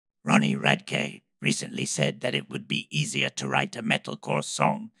Ronnie Radke recently said that it would be easier to write a metalcore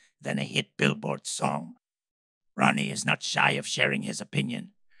song than a hit Billboard song. Ronnie is not shy of sharing his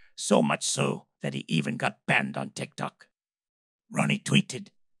opinion, so much so that he even got banned on TikTok. Ronnie tweeted,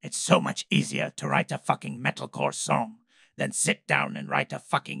 "It's so much easier to write a fucking metalcore song than sit down and write a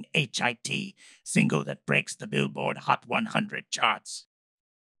fucking HIT single that breaks the Billboard Hot 100 charts."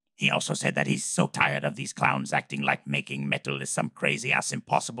 He also said that he's so tired of these clowns acting like making metal is some crazy ass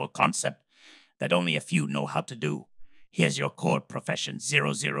impossible concept that only a few know how to do. Here's your chord profession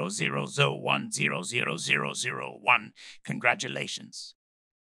 00010000001. Congratulations.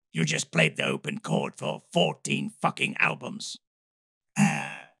 You just played the open chord for 14 fucking albums.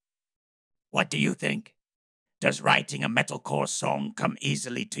 What do you think? Does writing a metalcore song come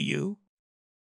easily to you?